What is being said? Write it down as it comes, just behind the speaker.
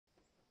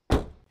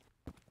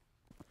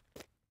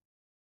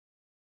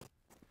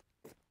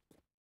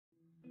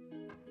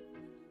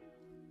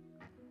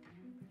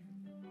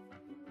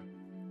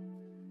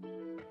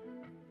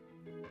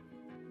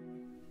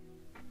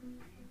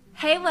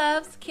Hey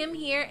loves, Kim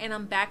here, and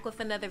I'm back with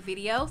another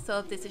video. So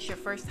if this is your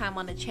first time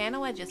on the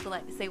channel, I just would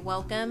like to say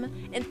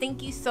welcome and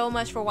thank you so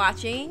much for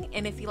watching.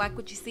 And if you like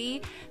what you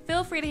see,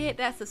 feel free to hit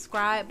that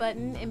subscribe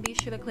button and be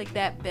sure to click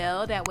that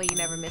bell, that way you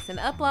never miss an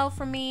upload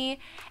from me.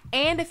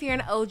 And if you're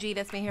an OG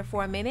that's been here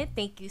for a minute,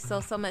 thank you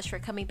so much for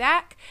coming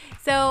back.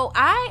 So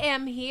I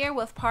am here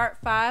with part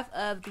 5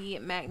 of the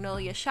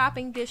Magnolia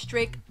Shopping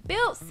District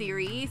build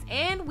series,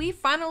 and we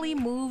finally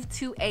moved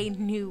to a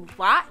new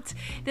lot.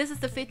 This is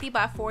the 50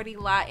 by 40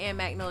 lot in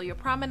Magnolia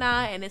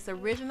Promenade, and it's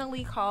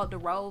originally called the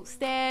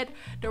Roadstead.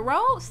 The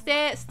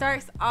Roadstead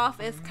starts off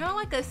as kind of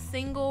like a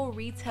single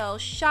retail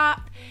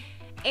shop,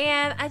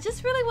 and I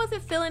just really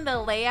wasn't feeling the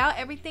layout.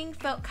 Everything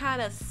felt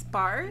kind of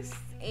sparse,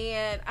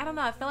 and I don't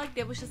know, I felt like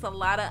there was just a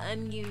lot of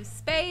unused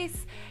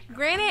space.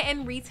 Granted,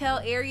 in retail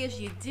areas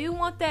you do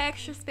want that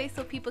extra space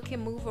so people can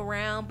move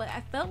around, but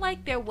I felt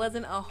like there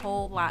wasn't a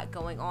whole lot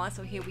going on,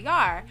 so here we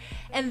are.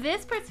 In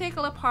this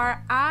particular part,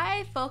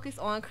 I focused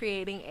on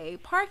creating a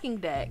parking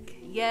deck.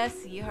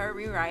 Yes, you heard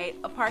me right,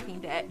 a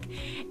parking deck.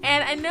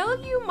 And I know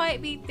you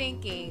might be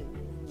thinking,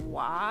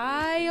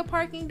 why a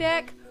parking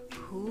deck?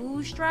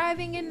 Who's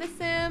driving in The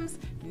Sims?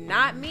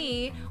 Not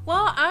me.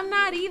 Well, I'm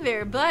not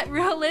either, but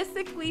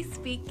realistically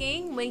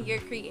speaking, when you're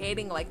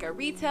creating like a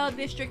retail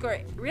district or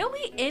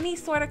really any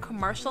sort of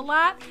commercial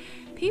lot,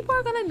 people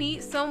are gonna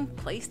need some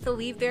place to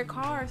leave their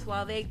cars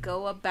while they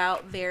go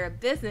about their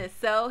business.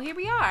 So here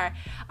we are.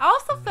 I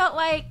also felt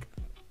like,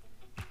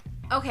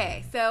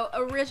 okay, so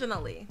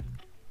originally,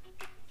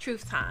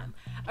 truth time.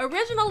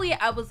 Originally,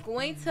 I was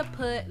going to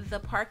put the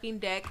parking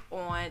deck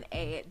on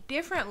a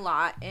different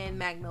lot in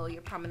Magnolia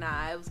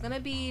Promenade. It was going to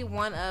be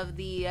one of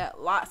the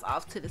lots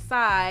off to the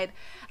side.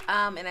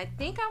 And I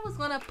think I was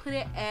going to put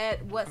it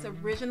at what's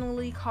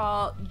originally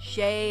called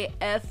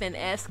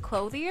JF&S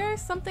Clothier,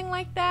 something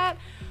like that.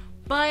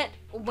 But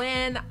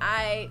when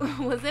I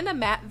was in the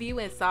map view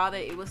and saw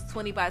that it was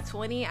 20 by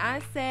 20, I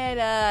said,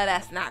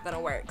 that's not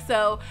gonna work.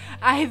 So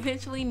I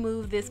eventually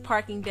moved this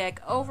parking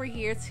deck over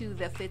here to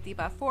the 50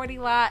 by 40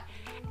 lot.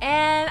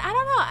 And I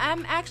don't know,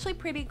 I'm actually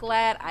pretty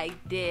glad I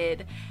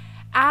did.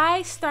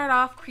 I start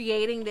off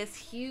creating this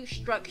huge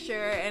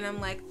structure and I'm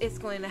like, it's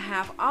going to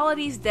have all of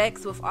these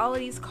decks with all of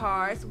these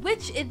cars,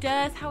 which it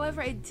does.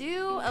 However, I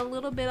do a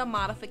little bit of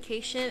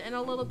modification and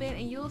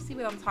you'll see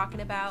what I'm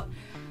talking about.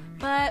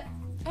 But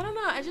I don't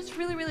know, I just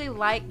really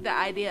like the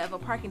idea of a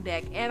parking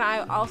deck, and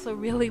I also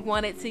really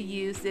wanted to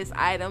use this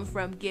item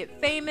from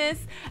Get Famous.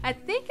 I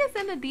think it's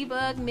in the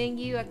debug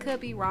menu, I could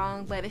be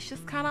wrong, but it's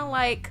just kind of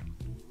like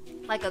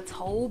a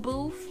toll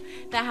booth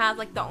that has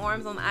like the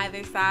arms on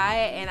either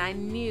side. And I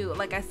knew,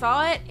 like, I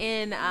saw it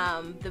in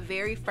the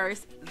very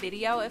first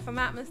video, if I'm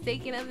not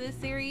mistaken, of this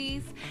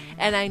series,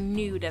 and I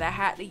knew that I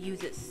had to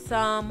use it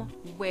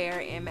somewhere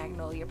in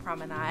Magnolia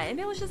Promenade, and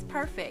it was just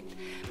perfect.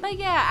 But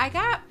yeah, I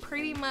got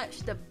pretty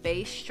much the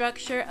base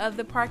structure of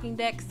the parking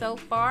deck so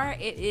far.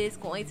 It is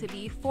going to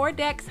be 4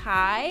 decks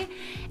high,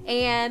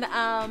 and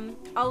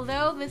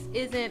although this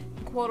isn't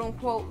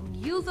quote-unquote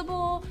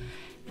usable,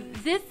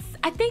 this,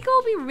 I think it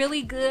will be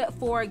really good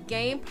for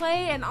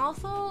gameplay, and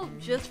also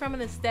just from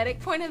an aesthetic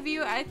point of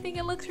view, I think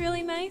it looks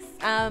really nice.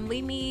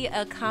 Leave me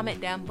a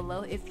comment down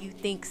below if you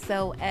think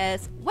so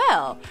as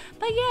well.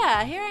 But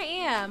yeah, here I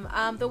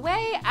am. The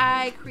way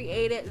I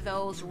created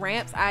those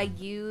ramps, I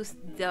used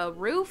the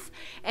roof,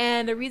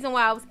 and the reason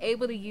why I was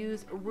able to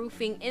use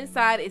roofing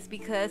inside is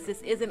because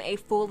this isn't a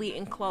fully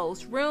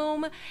enclosed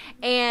room.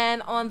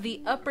 And on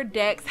the upper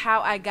decks,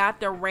 how I got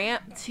the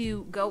ramp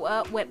to go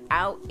up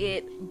without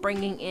it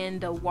bringing in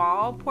the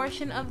wall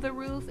portion of the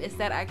roof is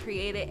that I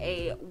created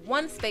a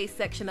one space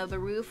section of the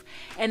roof,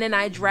 and then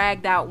I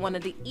dragged out one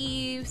of the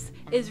eaves.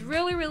 It's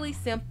really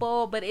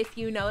simple, but if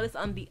you notice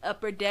on the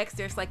upper decks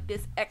there's like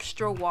this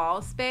extra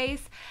wall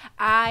space.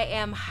 I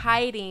am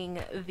hiding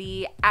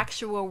the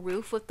actual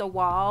roof with the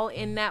wall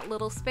in that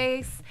little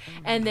space,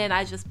 and then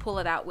I just pull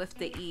it out with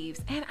the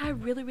eaves, and I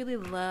really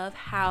love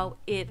how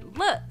it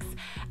looks.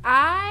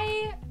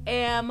 I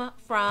am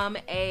from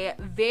a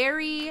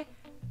very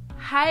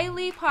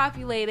highly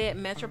populated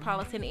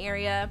metropolitan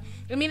area.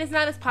 I mean, it's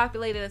not as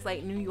populated as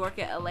like New York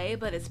and LA,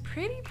 but it's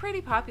pretty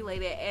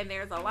populated, and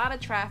there's a lot of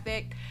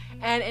traffic.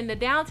 And in the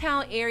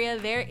downtown area,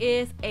 there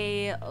is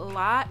a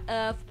lot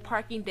of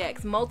parking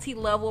decks,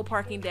 multi-level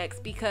parking decks,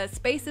 because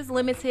space is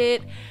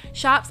limited,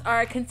 shops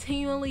are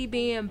continually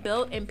being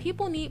built, and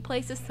people need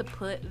places to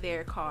put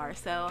their cars.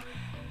 So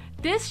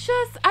this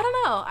just, I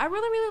don't know, I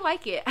really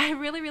like it. I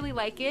really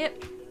like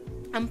it.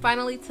 I'm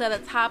finally to the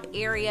top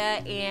area,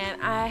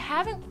 and I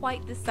haven't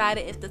quite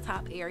decided if the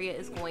top area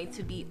is going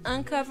to be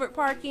uncovered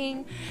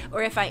parking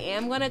or if I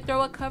am going to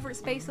throw a covered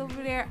space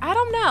over there. I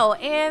don't know,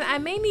 and I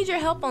may need your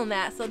help on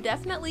that, so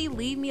definitely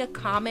leave me a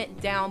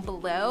comment down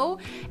below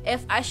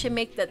if I should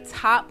make the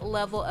top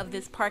level of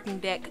this parking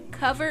deck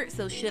covered.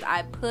 So should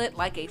I put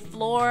like a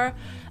floor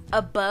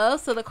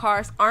above so the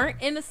cars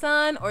aren't in the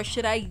sun, or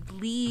should I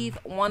leave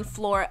one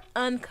floor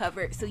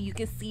uncovered so you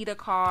can see the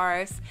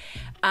cars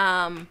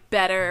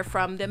better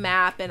from the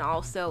map and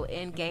also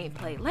in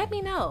gameplay? Let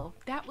me know.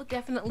 That would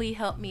definitely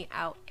help me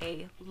out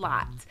a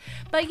lot.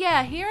 But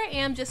yeah, here I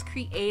am just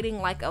creating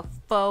like a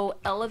faux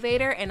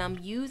elevator, and I'm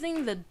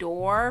using the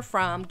door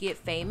from Get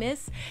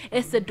Famous.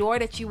 It's the door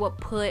that you would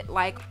put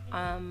like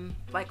on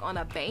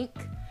a bank.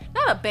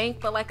 Not a bank,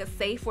 but like a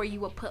safe where you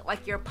would put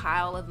like your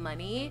pile of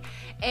money.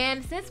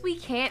 And since we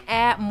can't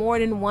add more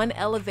than one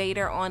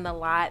elevator on the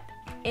lot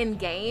in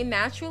game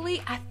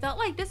naturally, I felt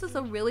like this was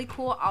a really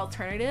cool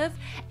alternative,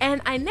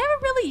 and I never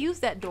really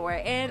used that door,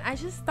 and I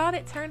just thought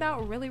it turned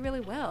out really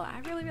well. I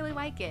really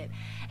like it.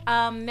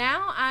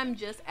 Now I'm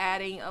just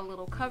adding a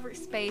little covered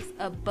space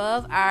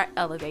above our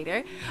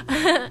elevator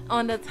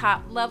on the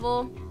top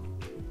level.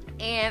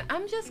 And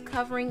I'm just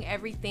covering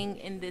everything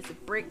in this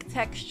brick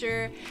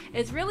texture.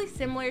 It's really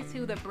similar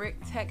to the brick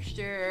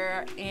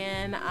texture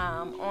in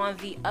on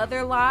the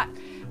other lot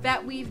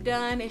that we've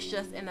done. It's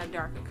just in a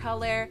darker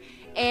color.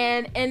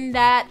 And in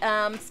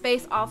that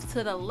space off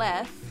to the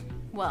left,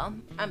 well,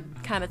 I'm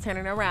kind of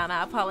turning around,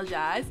 I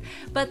apologize,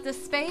 but the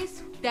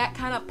space that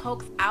kind of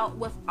pokes out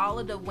with all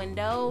of the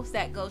windows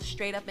that go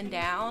straight up and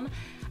down,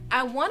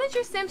 I wanted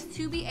your Sims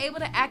to be able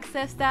to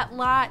access that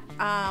lot,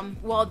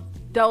 well,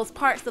 those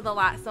parts of the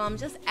lot. So I'm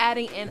just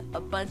adding in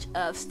a bunch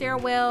of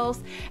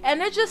stairwells,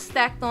 and they're just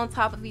stacked on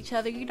top of each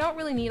other. You don't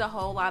really need a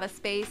whole lot of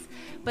space,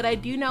 but I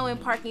do know in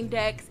parking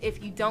decks,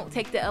 if you don't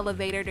take the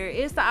elevator, there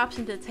is the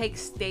option to take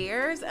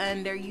stairs,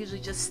 and they're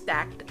usually just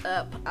stacked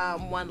up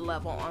one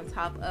level on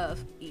top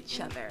of each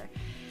other.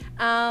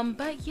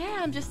 But yeah,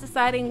 I'm just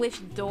deciding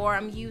which door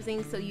I'm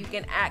using so you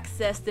can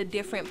access the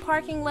different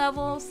parking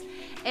levels.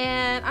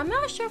 And I'm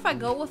not sure if I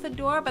go with a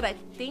door, but I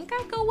think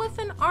I go with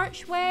an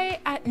archway.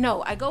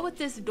 No, I go with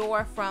this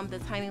door from the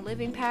Tiny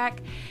Living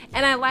Pack,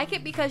 and I like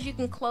it because you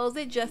can close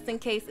it just in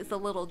case it's a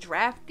little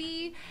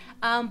drafty,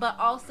 but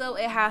also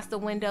it has the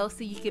window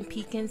so you can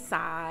peek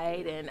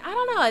inside. And I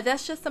don't know,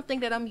 that's just something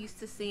that I'm used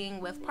to seeing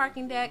with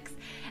parking decks.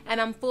 And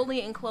I'm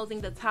fully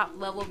enclosing the top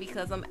level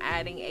because I'm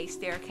adding a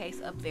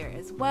staircase up there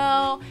as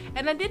well.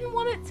 And I didn't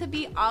want it to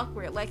be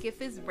awkward. Like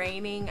if it's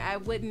raining, I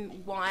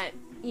wouldn't want,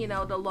 you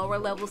know, the lower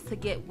levels to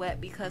get wet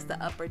because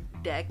the upper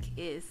deck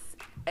is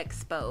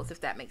exposed,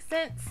 if that makes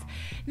sense.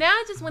 Now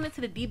I just went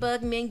into the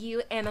debug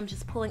menu and I'm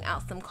just pulling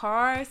out some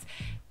cars.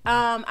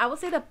 I would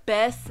say the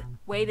best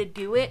way to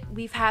do it,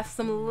 we've had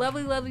some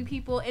lovely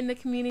people in the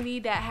community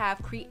that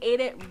have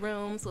created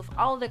rooms with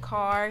all of the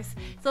cars.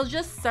 So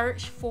just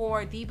search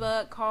for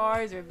debug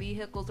cars or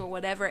vehicles or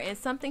whatever, and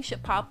something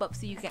should pop up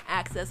so you can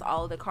access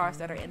all of the cars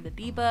that are in the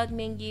debug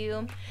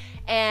menu.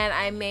 And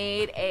I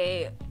made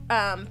a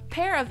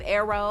pair of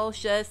arrows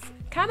just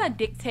kind of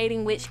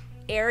dictating which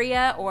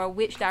area or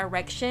which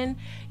direction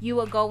you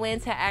will go in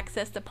to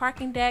access the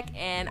parking deck,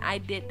 and I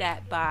did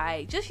that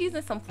by just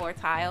using some floor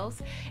tiles.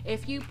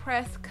 If you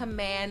press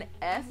Command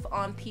F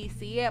on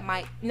PC, it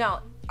might,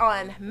 no,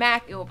 on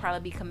Mac it will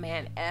probably be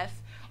Command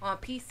F. On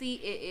PC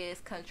it is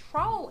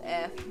Control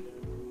F,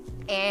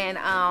 and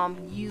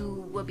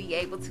you will be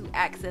able to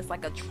access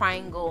like a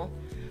triangle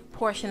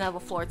portion of a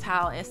floor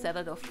tile instead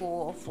of the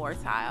full floor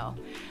tile.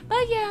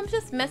 But yeah, I'm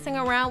just messing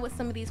around with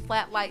some of these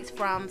flat lights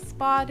from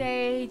Spa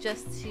Day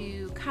just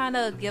to kind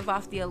of give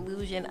off the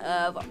illusion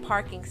of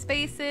parking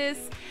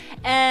spaces.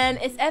 And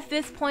it's at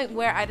this point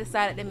where I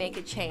decided to make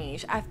a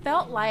change. I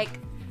felt like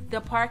the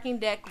parking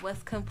deck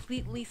was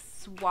completely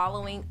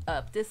swallowing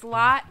up this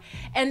lot,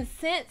 and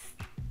since,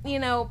 you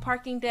know,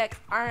 parking decks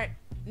aren't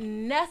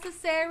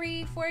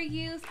necessary for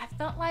use, I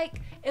felt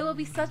like it would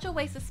be such a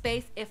waste of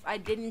space if I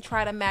didn't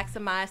try to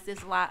maximize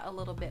this lot a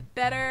little bit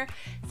better.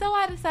 So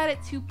I decided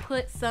to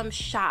put some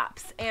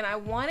shops, and I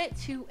wanted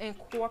to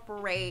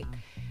incorporate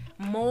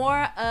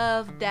more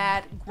of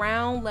that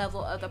ground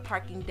level of the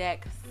parking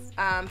deck,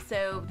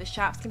 so the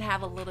shops can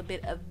have a little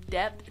bit of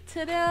depth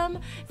to them.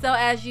 So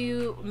as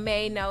you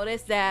may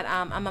notice that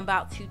I'm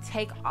about to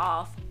take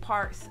off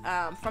parts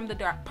from the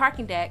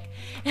parking deck.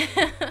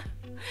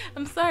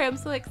 I'm sorry, I'm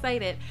so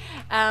excited.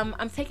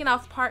 I'm taking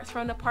off parts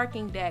from the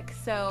parking deck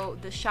so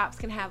the shops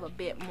can have a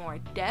bit more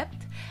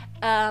depth.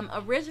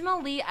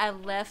 Originally, I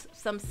left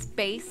some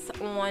space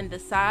on the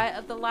side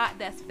of the lot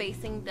that's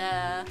facing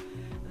the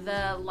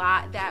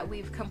lot that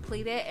we've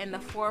completed in the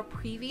 4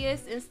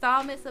 previous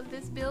installments of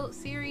this build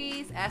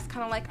series as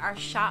kind of like our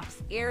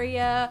shops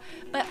area,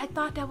 but I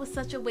thought that was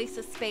such a waste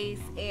of space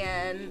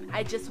and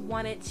I just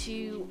wanted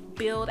to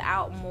build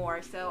out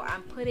more. So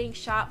I'm putting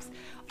shops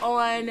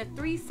on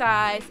 3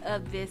 sides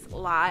of this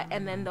lot,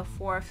 and then the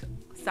 4th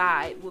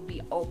side will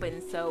be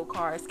open so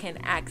cars can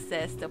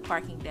access the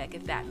parking deck,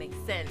 if that makes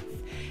sense.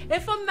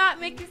 If I'm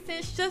not making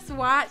sense, just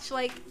watch.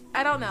 Like,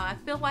 I don't know, I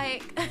feel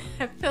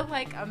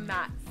like I'm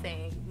not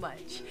saying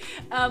much,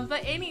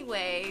 but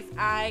anyways,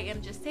 I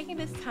am just taking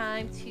this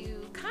time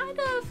to kind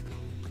of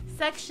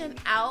section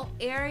out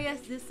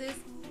areas. This is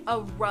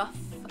a rough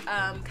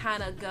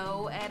kind of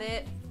go at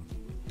it.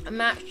 I'm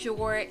not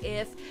sure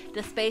if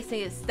the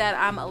spacing is that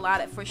I'm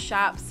allotted for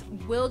shops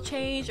will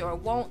change or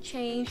won't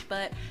change,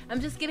 but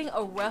I'm just getting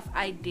a rough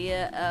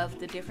idea of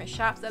the different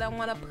shops that I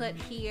want to put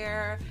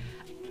here.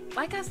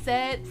 Like I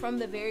said from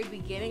the very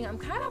beginning, I'm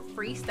kind of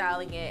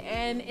freestyling it,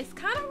 and it's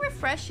kind of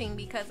refreshing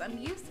because I'm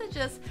used to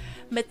just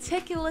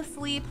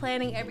meticulously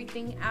planning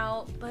everything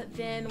out, but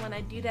then when I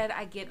do that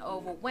I get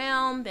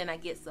overwhelmed and I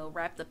get so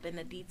wrapped up in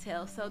the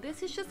details. So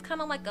this is just kind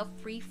of like a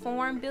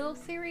free-form build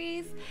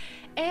series,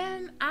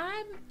 and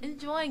I'm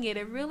enjoying it.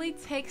 It really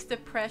takes the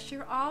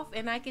pressure off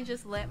and I can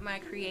just let my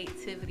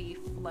creativity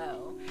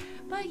flow.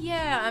 But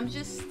yeah, I'm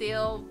just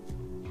still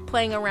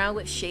playing around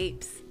with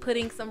shapes,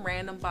 putting some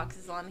random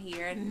boxes on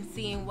here and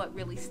seeing what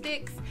really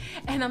sticks,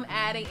 and I'm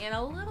adding in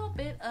a little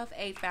bit of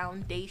a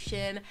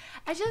foundation.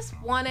 I just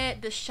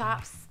wanted the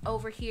shops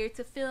over here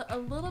to feel a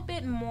little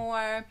bit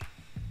more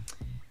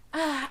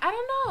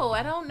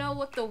I don't know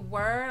what the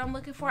word I'm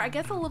looking for. I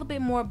guess a little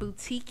bit more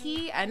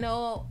boutique-y. I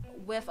know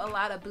with a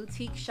lot of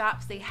boutique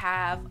shops they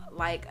have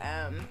like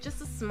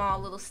just a small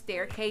little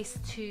staircase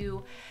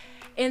to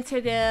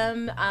enter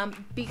them,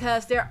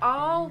 because they're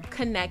all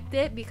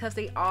connected, because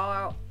they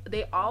all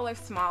are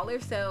smaller,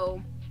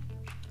 so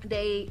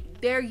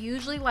they're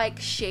usually like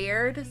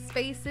shared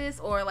spaces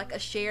or like a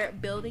shared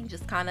building,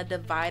 just kind of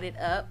divided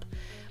up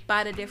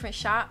by the different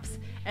shops.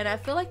 And I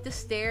feel like the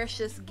stairs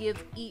just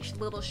give each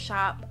little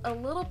shop a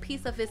little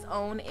piece of its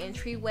own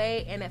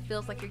entryway, and it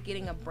feels like you're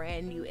getting a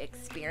brand new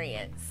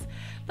experience.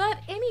 But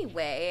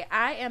anyway,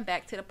 I am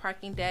back to the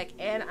parking deck,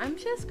 and I'm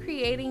just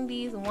creating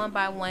these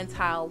 1x1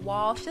 tile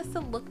walls just to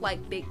look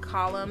like big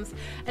columns.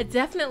 I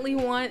definitely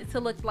want it to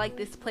look like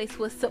this place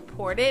was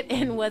supported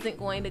and wasn't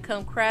going to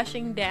come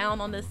crashing down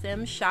on the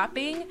Sims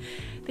shopping,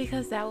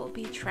 because that would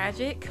be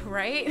tragic,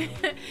 right?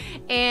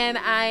 And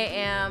I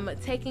am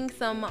taking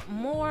some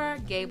more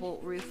gable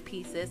roof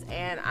pieces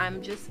and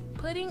I'm just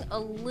putting a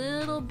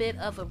little bit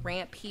of a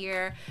ramp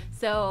here,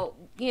 so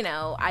you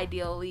know,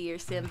 ideally your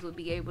Sims would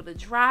be able to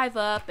drive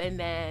up and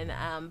then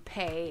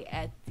pay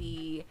at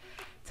the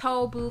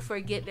toll booth or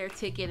get their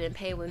ticket and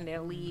pay when they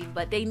leave,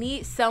 but they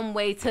need some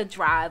way to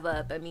drive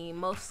up. I mean,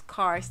 most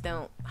cars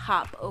don't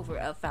hop over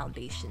a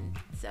foundation,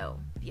 so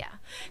yeah,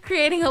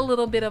 creating a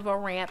little bit of a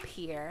ramp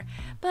here.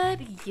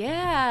 But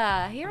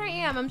yeah, here I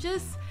am.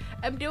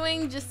 I'm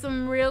doing just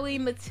some really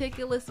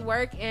meticulous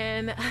work,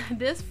 and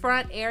this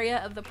front area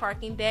of the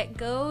parking deck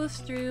goes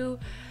through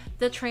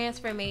the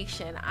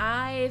transformation.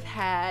 I've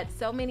had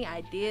so many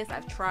ideas,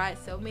 I've tried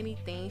so many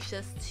things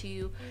just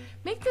to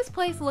make this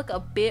place look a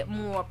bit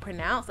more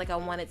pronounced. Like I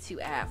wanted to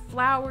add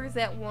flowers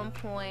at one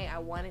point, I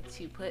wanted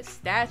to put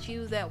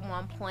statues at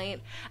one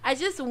point. I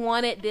just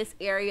wanted this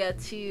area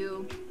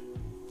to,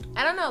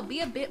 I don't know,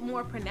 be a bit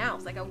more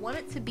pronounced. Like I want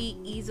it to be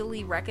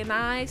easily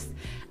recognized,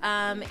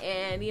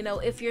 and you know,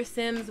 if your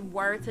Sims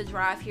were to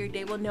drive here,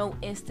 they will know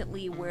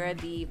instantly where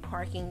the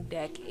parking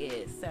deck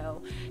is.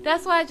 So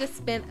that's why I just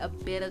spent a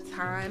bit of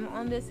time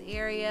on this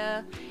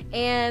area.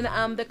 And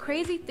the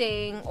crazy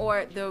thing,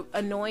 or the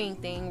annoying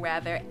thing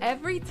rather,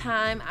 every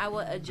time I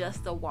would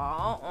adjust the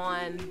wall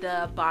on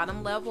the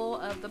bottom level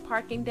of the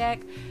parking deck,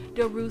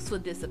 the roofs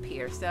would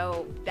disappear.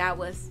 So that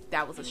was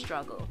a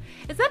struggle.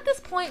 It's at this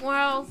point where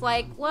I was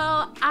like,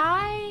 well,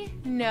 I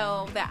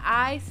know that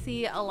I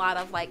see a lot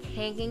of like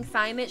hanging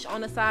signage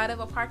on the side of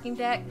a parking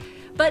deck,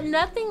 but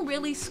nothing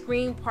really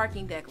screamed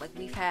parking deck. Like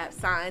we've had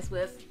signs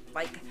with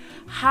like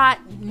hot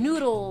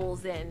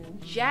noodles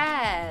and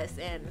jazz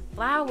and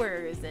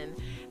flowers, and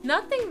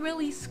nothing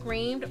really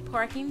screamed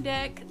parking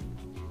deck.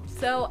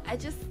 So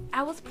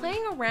I was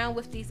playing around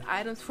with these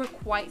items for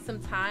quite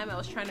some time. I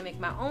was trying to make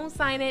my own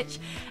signage,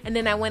 and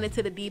then I went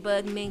into the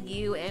debug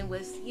menu and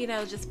was, you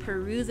know, just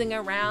perusing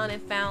around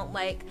and found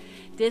like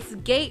this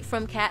gate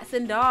from Cats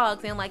and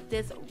Dogs and like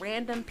this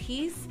random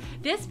piece.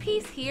 This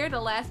piece here,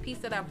 the last piece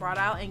that I brought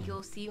out, and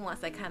you'll see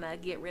once I kind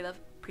of get rid of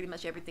pretty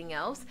much everything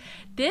else,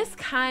 this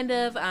kind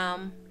of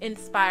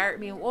inspired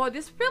me, or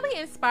this really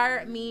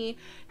inspired me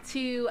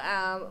to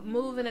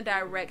move in a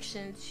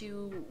direction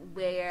to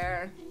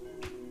where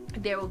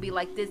there will be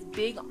like this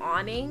big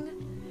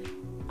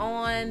awning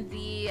on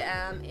the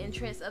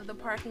entrance of the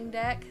parking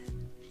deck.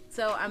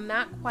 So I'm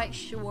not quite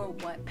sure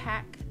what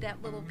pack that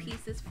little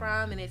piece is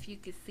from, and if you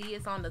can see,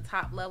 it's on the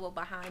top level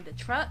behind the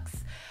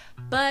trucks.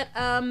 But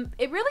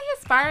it really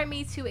inspired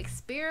me to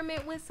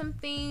experiment with some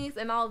things,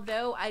 and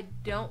although I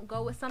don't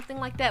go with something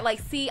like that, like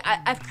see,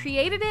 I've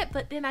created it,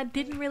 but then I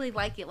didn't really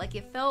like it. Like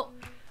it felt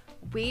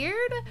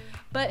weird,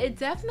 but it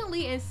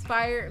definitely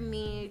inspired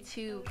me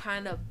to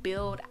kind of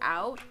build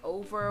out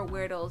over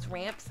where those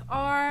ramps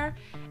are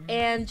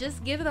and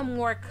just give it a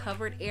more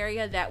covered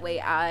area. That way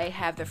I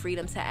have the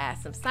freedom to add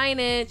some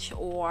signage,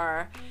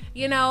 or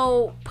you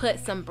know, put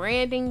some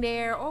branding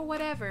there or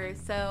whatever.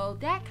 So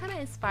that kind of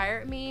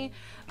inspired me,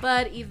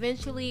 but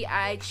eventually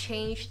I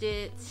changed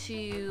it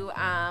to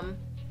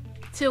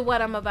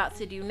what I'm about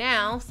to do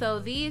now. So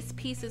these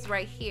pieces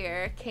right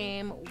here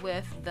came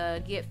with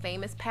the Get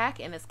Famous pack,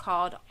 and it's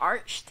called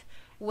Arched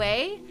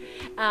way.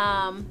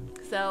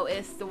 So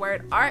it's the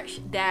word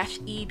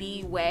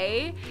arch-ed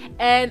way,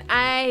 and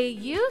I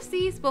used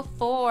these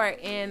before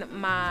in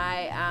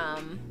my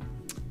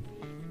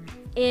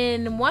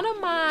in one of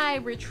my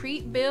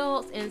retreat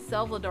builds in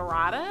Selva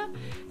Dorada.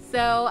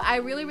 So I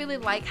really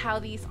like how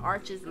these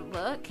arches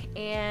look,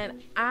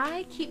 and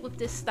I keep with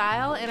this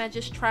style, and I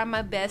just try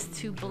my best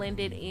to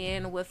blend it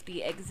in with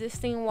the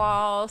existing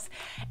walls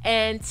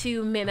and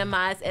to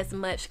minimize as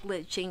much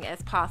glitching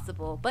as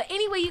possible. But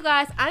anyway, you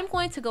guys, I'm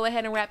going to go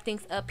ahead and wrap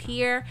things up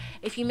here.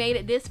 If you made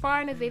it this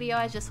far in the video,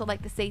 I just would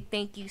like to say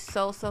thank you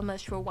so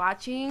much for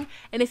watching,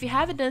 and if you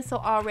haven't done so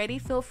already,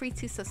 feel free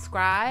to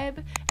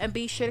subscribe and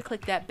be sure to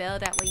click that bell.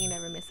 That way you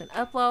never miss an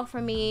upload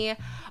from me.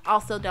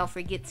 Also, don't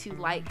forget to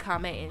like,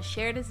 comment, and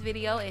share this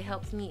video. It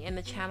helps me and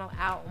the channel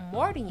out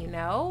more than you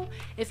know.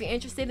 If you're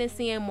interested in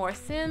seeing more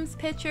Sims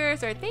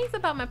pictures or things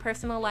about my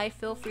personal life,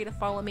 feel free to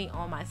follow me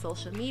on my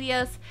social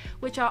medias,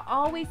 which I'll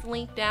always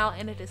link down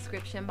in the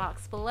description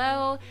box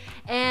below.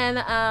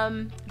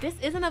 And this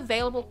isn't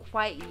available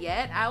quite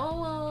yet. I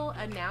will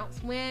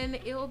announce when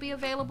it will be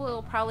available. It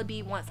will probably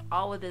be once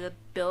all of the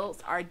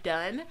builds are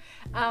done.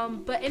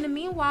 But in the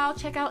meanwhile,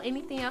 check out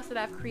anything else that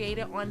I've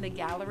created on the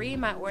gallery.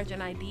 My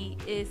origin ID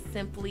is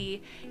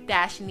simply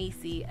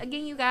 -Nisey.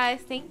 Again, you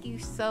guys, thank you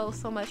so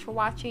much for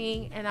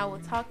watching, and I will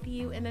talk to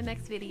you in the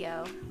next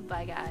video.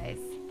 Bye guys.